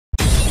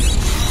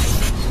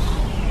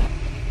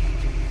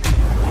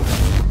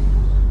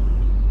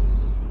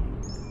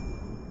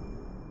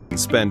and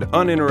spend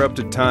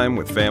uninterrupted time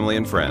with family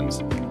and friends.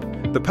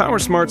 The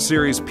PowerSmart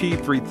Series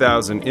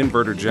P3000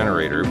 inverter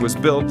generator was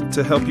built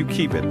to help you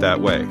keep it that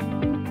way.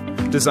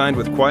 Designed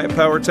with quiet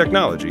power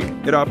technology,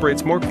 it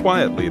operates more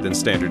quietly than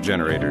standard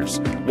generators,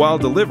 while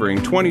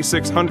delivering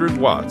 2,600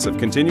 watts of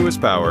continuous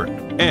power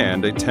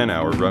and a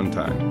 10-hour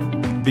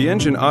runtime. The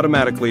engine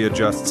automatically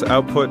adjusts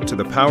output to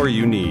the power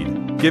you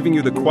need, giving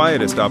you the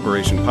quietest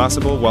operation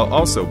possible while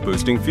also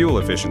boosting fuel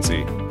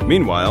efficiency.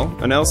 Meanwhile,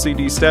 an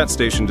LCD stat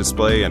station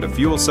display and a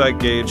fuel sight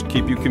gauge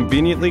keep you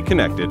conveniently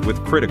connected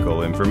with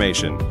critical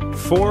information.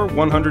 4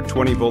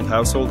 120-volt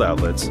household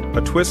outlets,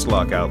 a twist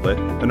lock outlet,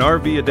 an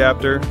RV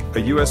adapter,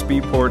 a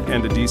USB port,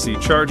 and a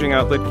DC charging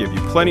outlet give you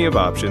plenty of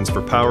options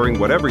for powering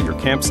whatever your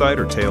campsite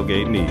or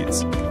tailgate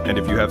needs. And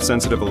if you have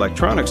sensitive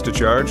electronics to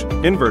charge,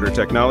 inverter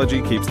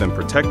technology keeps them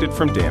protected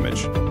from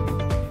damage.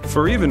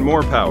 For even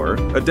more power,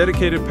 a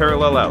dedicated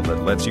parallel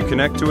outlet lets you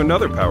connect to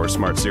another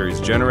PowerSmart Series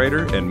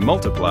generator and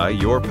multiply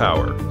your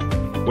power.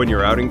 When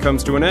your outing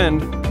comes to an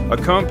end, a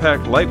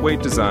compact,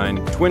 lightweight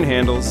design, twin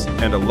handles,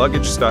 and a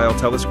luggage-style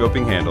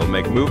telescoping handle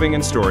make moving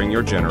and storing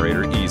your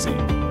generator easy.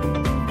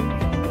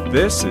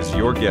 This is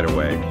your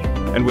getaway.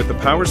 And with the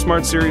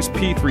PowerSmart Series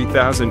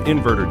P3000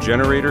 inverter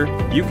generator,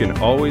 you can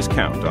always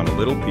count on a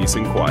little peace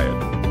and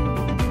quiet.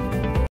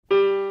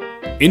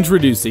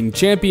 Introducing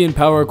Champion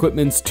Power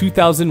Equipment's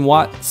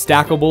 2000-watt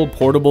stackable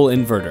portable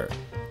inverter.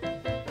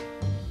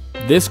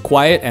 This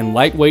quiet and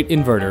lightweight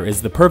inverter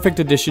is the perfect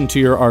addition to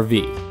your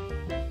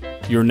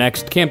RV, your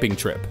next camping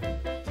trip,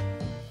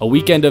 a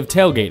weekend of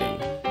tailgating,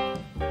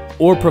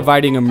 or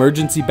providing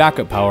emergency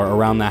backup power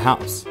around the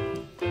house.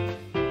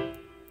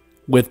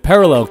 With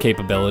parallel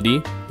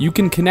capability, you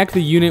can connect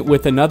the unit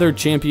with another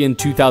Champion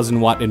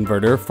 2000-watt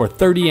inverter for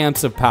 30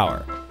 amps of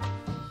power.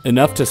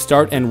 Enough to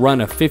start and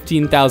run a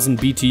 15,000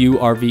 BTU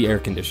RV air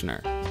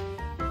conditioner.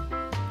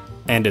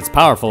 And it's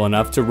powerful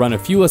enough to run a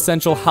few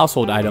essential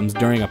household items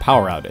during a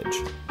power outage.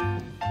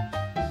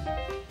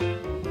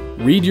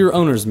 Read your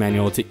owner's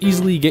manual to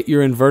easily get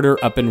your inverter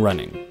up and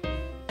running.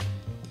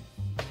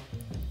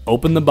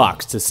 Open the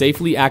box to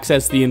safely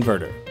access the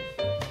inverter.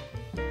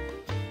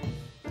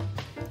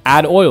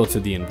 Add oil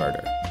to the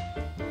inverter.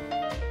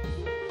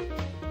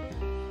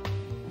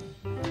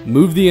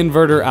 Move the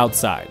inverter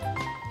outside.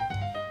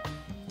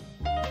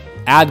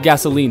 Add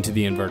gasoline to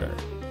the inverter.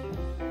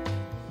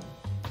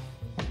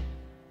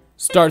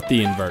 Start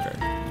the inverter.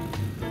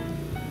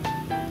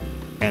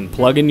 And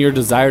plug in your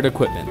desired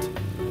equipment.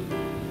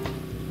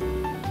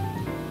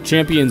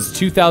 Champion's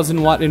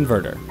 2000-watt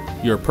inverter,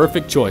 your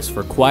perfect choice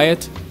for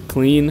quiet,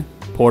 clean,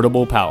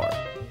 portable power.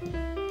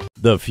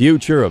 The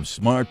future of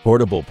smart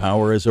portable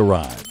power has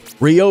arrived.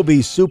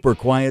 Ryobi's super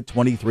quiet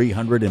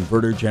 2300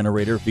 inverter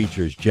generator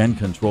features Gen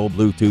Control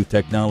Bluetooth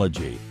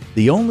technology.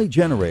 The only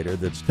generator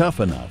that's tough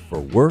enough for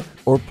work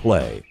or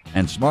play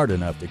and smart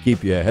enough to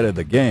keep you ahead of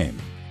the game.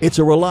 It's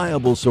a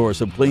reliable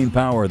source of clean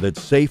power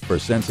that's safe for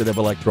sensitive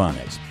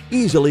electronics,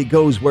 easily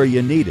goes where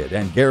you need it,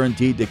 and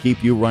guaranteed to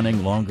keep you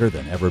running longer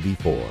than ever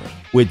before.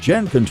 With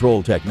Gen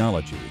Control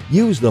technology,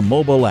 use the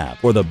mobile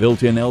app or the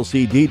built-in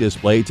LCD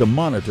display to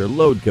monitor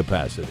load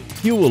capacity,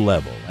 fuel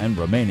level, and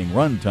remaining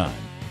runtime.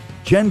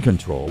 Gen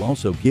Control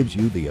also gives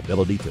you the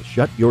ability to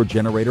shut your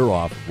generator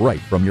off right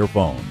from your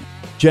phone.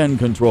 Gen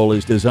Control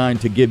is designed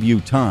to give you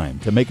time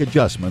to make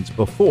adjustments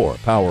before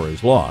power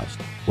is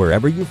lost.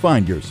 Wherever you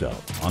find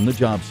yourself, on the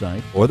job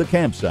site or the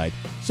campsite,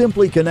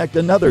 simply connect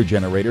another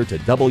generator to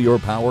double your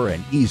power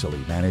and easily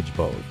manage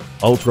both.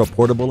 Ultra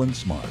portable and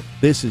smart,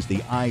 this is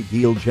the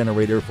ideal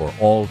generator for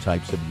all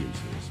types of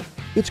uses.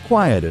 It's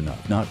quiet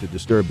enough not to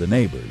disturb the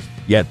neighbors,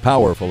 yet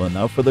powerful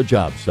enough for the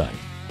job site.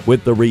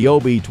 With the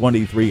Ryobi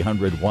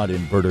 2300-watt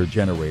inverter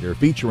generator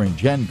featuring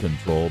Gen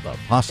Control, the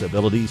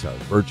possibilities are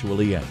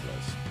virtually endless.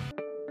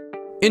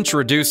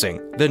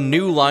 Introducing the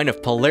new line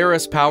of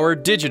Polaris Power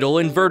digital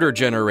inverter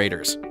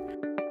generators.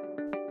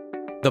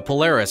 The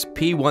Polaris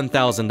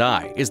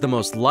P1000i is the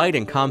most light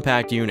and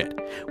compact unit,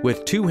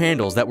 with two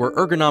handles that were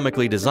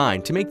ergonomically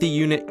designed to make the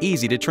unit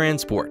easy to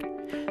transport.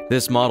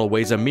 This model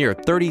weighs a mere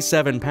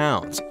 37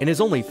 pounds and is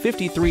only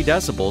 53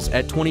 decibels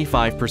at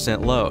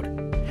 25% load.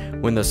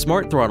 When the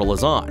smart throttle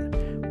is on,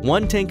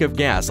 one tank of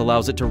gas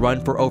allows it to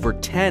run for over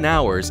 10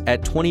 hours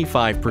at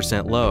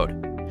 25% load.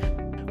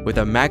 With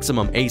a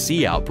maximum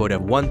AC output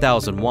of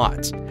 1,000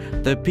 watts,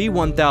 the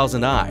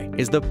P1000i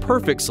is the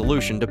perfect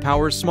solution to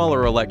power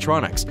smaller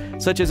electronics,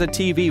 such as a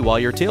TV while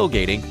you're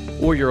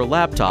tailgating or your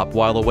laptop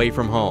while away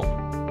from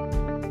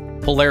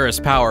home. Polaris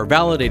Power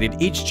validated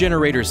each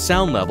generator's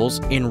sound levels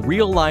in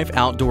real-life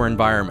outdoor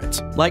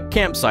environments, like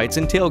campsites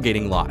and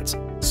tailgating lots,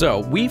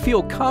 so we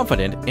feel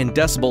confident in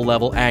decibel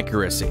level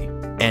accuracy.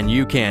 And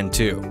you can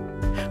too.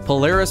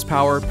 Polaris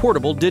Power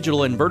portable digital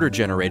inverter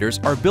generators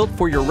are built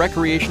for your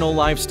recreational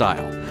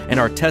lifestyle and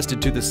are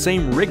tested to the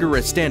same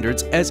rigorous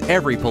standards as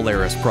every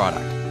Polaris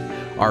product.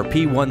 Our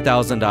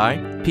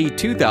P1000i,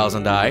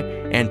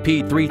 P2000i, and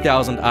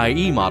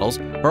P3000IE models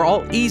are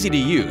all easy to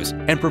use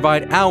and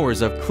provide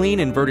hours of clean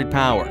inverted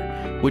power,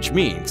 which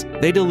means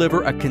they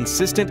deliver a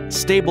consistent,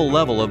 stable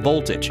level of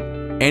voltage,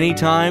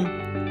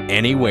 anytime,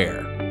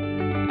 anywhere.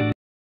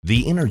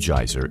 The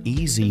Energizer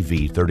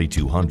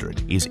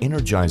EZV3200 is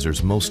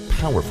Energizer's most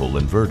powerful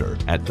inverter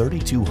at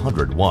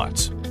 3200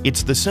 watts.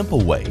 It's the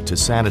simple way to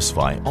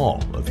satisfy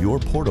all of your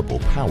portable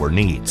power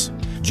needs,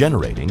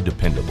 generating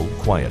dependable,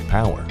 quiet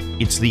power.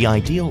 It's the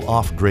ideal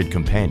off-grid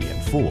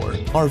companion for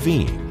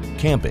RVing,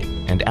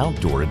 camping, and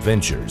outdoor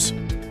adventures.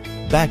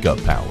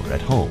 Backup power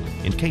at home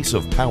in case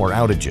of power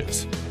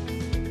outages,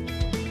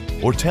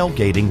 or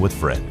tailgating with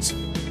friends.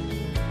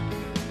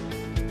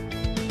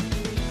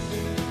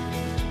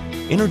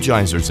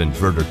 Energizer's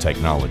inverter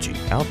technology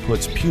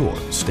outputs pure,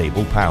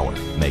 stable power,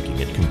 making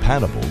it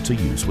compatible to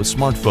use with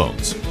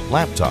smartphones,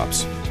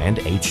 laptops, and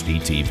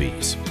HD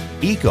TVs.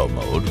 Eco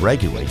mode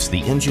regulates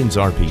the engine's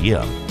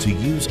RPM to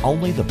use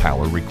only the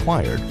power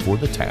required for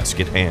the task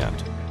at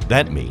hand.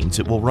 That means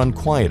it will run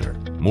quieter,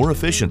 more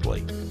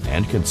efficiently,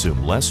 and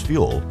consume less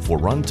fuel for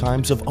run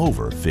times of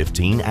over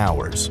 15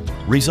 hours,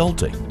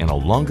 resulting in a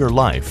longer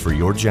life for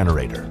your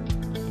generator.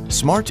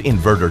 Smart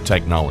inverter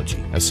technology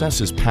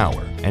assesses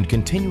power and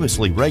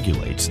continuously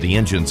regulates the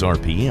engine's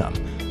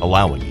RPM,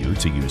 allowing you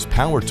to use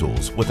power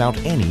tools without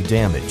any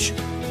damage.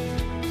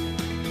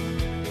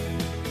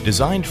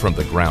 Designed from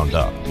the ground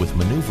up with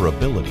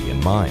maneuverability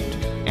in mind,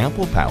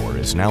 ample power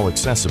is now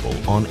accessible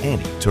on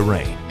any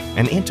terrain.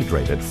 An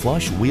integrated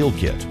flush wheel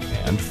kit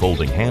and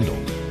folding handle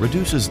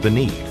reduces the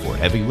need for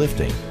heavy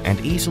lifting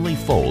and easily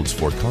folds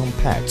for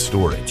compact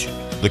storage.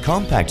 The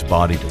compact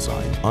body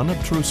design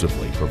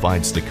unobtrusively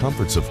provides the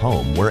comforts of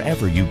home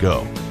wherever you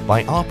go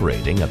by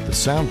operating at the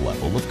sound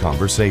level of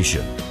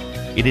conversation.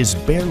 It is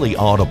barely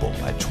audible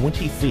at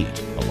 20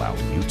 feet,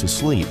 allowing you to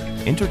sleep,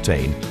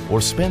 entertain, or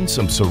spend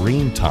some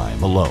serene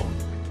time alone.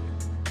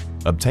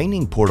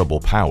 Obtaining portable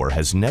power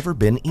has never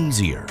been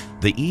easier.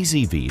 The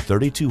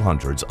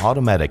EZV3200's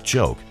automatic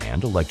choke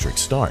and electric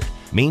start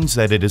means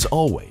that it is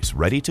always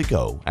ready to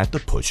go at the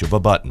push of a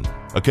button.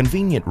 A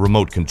convenient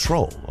remote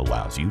control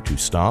allows you to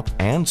stop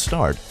and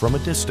start from a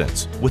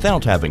distance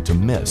without having to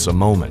miss a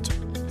moment.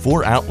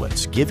 4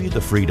 outlets give you the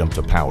freedom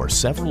to power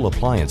several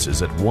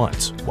appliances at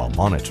once while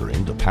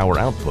monitoring the power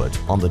output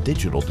on the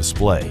digital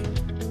display.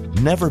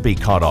 Never be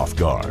caught off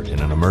guard in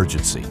an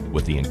emergency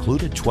with the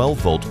included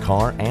 12-volt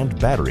car and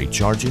battery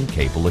charging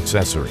cable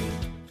accessory.